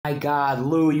My God,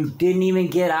 Lou, you didn't even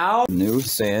get out? New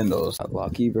sandals.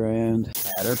 Lucky brand.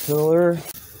 Caterpillar.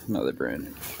 Another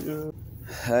brand.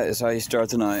 That is how you start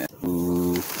the night.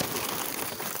 Ooh.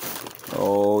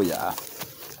 Oh, yeah.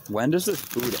 When does this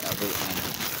food ever end?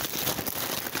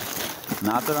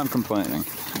 Not that I'm complaining.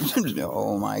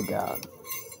 Oh, my God.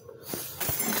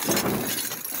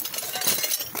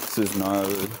 This is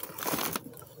gnarly.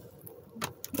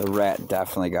 The rat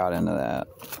definitely got into that.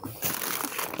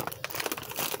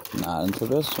 Not into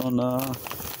this one, though.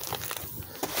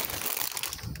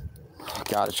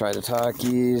 Gotta try the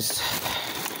Takis.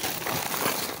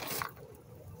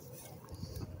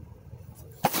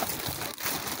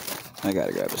 I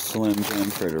gotta grab a Slim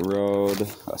Jim for the road.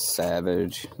 A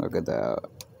Savage. Look at that.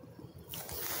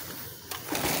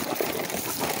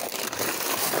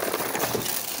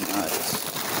 Nice.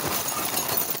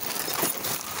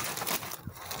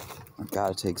 I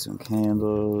gotta take some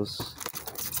candles.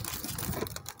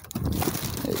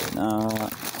 Maybe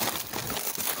not.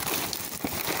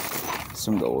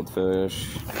 Some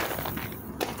goldfish.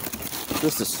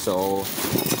 This is so...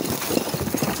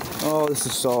 Oh, this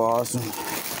is so awesome.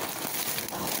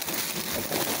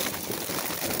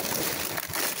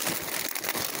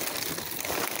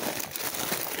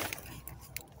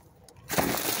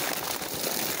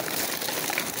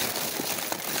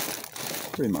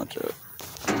 Pretty much it.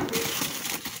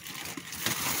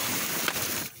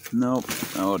 Nope.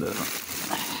 No, it isn't.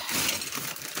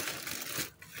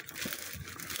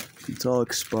 It's all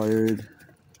expired.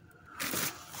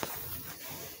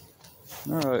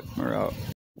 Alright, we're out.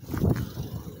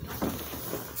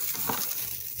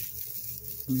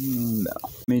 No.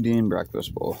 Medium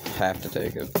breakfast bowl. Have to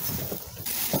take it.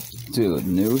 Dude,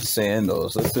 new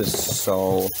sandals. This is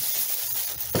so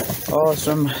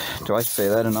awesome. Do I say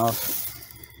that enough?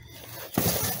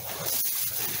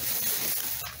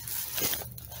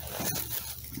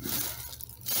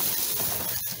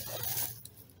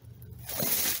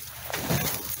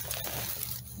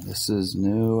 This is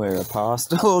new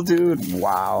Aeropostale, dude.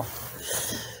 Wow.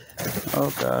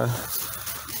 Okay.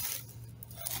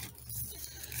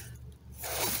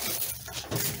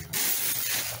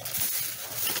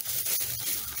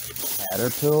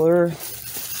 Caterpillar.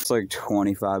 It's like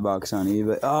 25 bucks on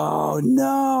eBay. Oh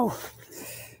no!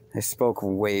 I spoke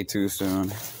way too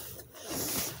soon.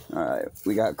 Alright,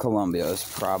 we got Columbia's.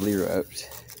 Probably ripped.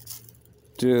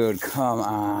 Dude, come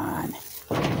on.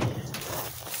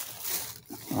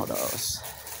 What else?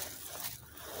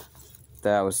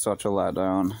 That was such a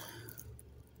letdown.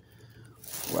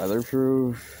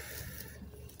 Weatherproof.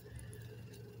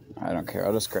 I don't care.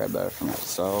 I'll just grab that for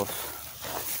myself.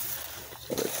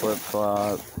 So the flip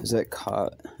flop. Is it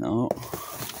cut? No.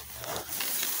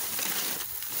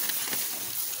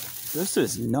 This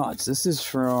is nuts. This is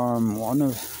from one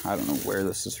of... I don't know where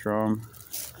this is from.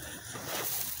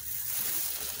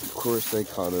 Of course they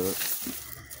cut it.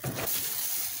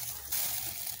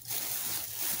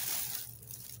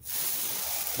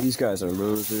 These guys are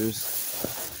losers,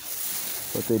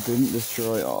 but they didn't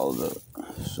destroy all of it,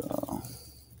 so.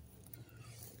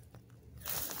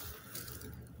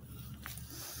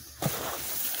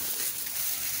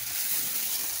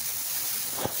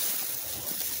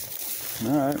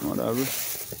 Alright, whatever.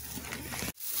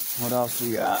 What else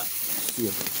we got? See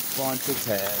a bunch of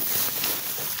tags.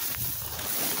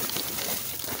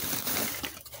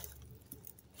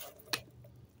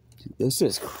 This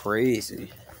is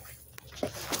crazy.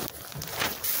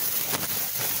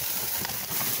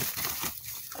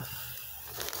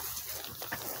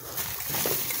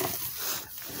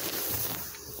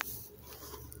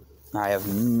 I have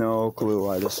no clue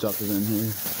why this stuff is in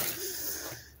here.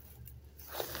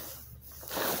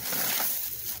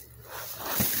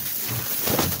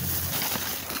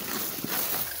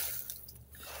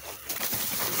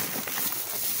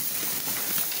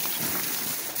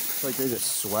 It's like they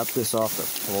just swept this off the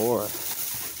floor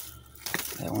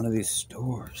at one of these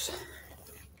stores.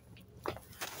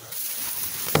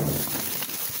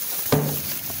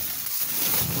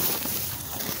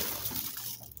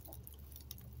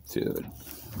 Dude.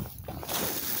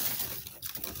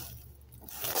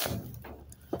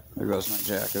 There goes my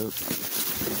jacket.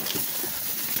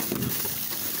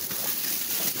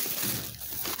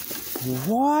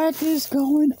 What is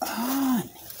going on?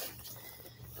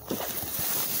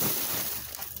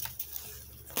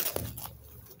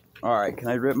 Alright, can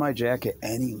I rip my jacket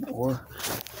anymore?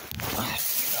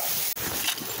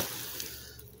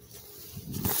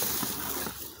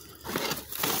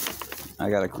 I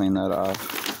gotta clean that off.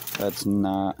 It's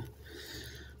not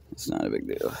a big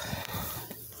deal.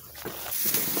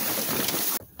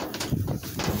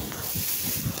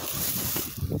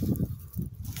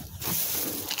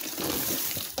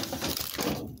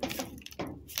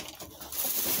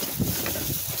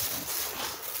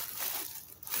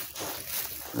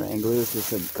 Wranglers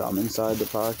with a gum inside the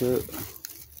pocket.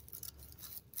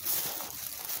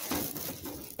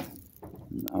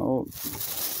 No.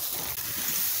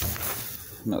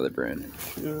 Another brand new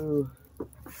shoe.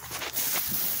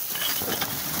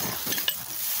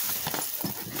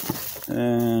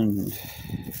 And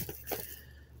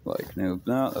like new,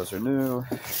 no, those are new.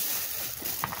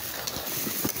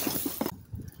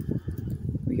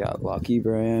 We got Lucky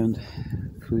brand.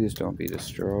 Please don't be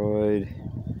destroyed.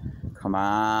 Come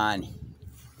on.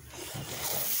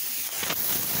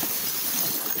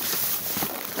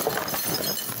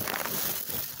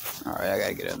 Alright, I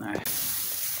gotta get in there.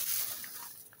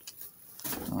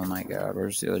 Oh my god,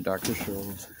 where's the other Dr.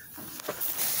 Scholl's?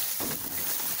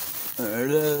 There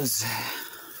it is.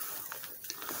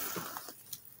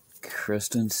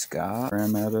 Kristen Scott.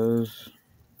 Grand Meadows.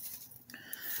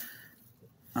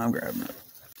 I'm grabbing it.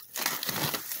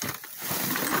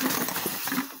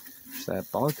 There's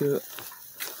that bucket.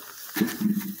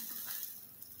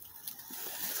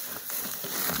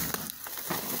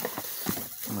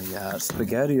 We got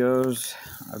SpaghettiOs.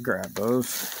 I'll grab those.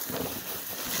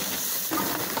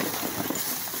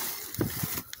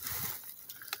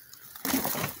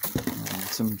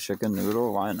 Some chicken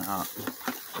noodle, why not?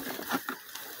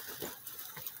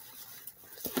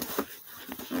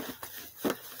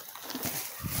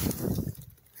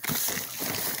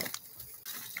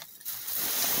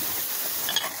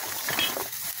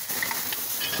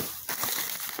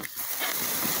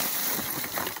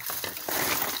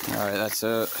 Alright, that's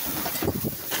it.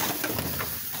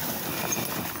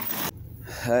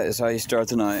 That is how you start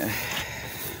the night.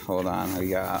 Hold on, we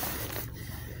got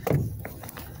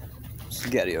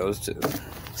SpaghettiOs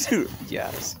too.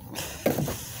 Yes.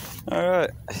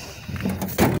 Alright.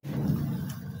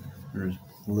 There's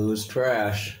Lou's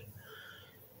trash.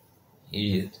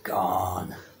 He's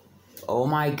gone. Oh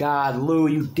my god, Lou,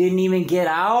 you didn't even get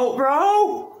out,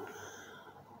 bro?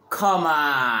 Come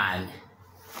on.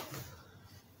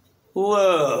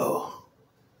 Lou.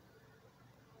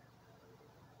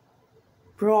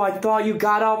 Bro, I thought you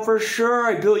got out for sure.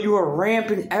 I built you a ramp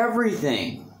and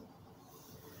everything.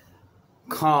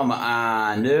 Come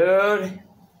on, dude.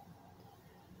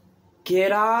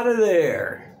 Get out of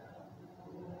there.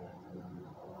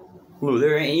 Lou,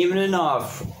 there ain't even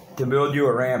enough to build you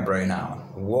a ramp right now.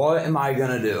 What am I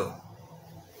gonna do?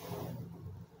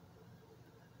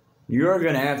 You're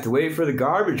gonna have to wait for the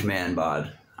garbage man,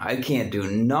 bud. I can't do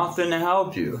nothing to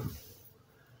help you.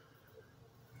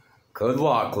 Good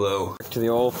luck, Lou. Back to the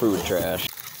old food trash.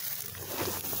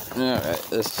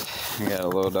 Alright, I gotta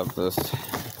load up this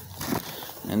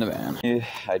in the van.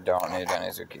 I don't need any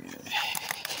zucchini.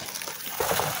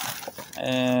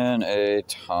 And a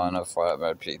ton of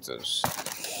flatbread pizzas.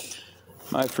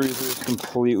 My freezer is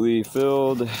completely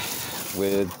filled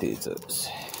with pizzas.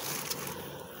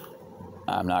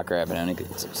 I'm not grabbing any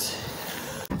pizzas.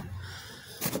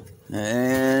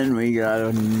 And we got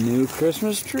a new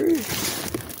Christmas tree.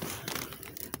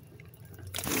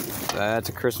 That's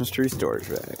a Christmas tree storage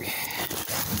bag.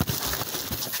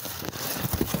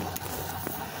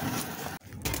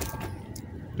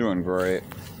 Doing great.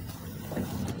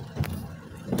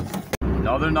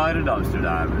 Another night of dumpster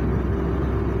diving.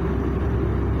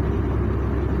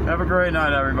 Have a great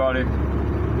night, everybody.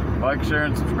 Like, share,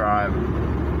 and subscribe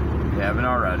if you haven't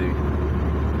already.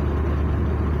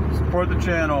 Support the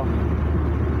channel.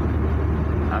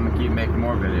 I'm gonna keep making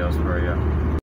more videos for you.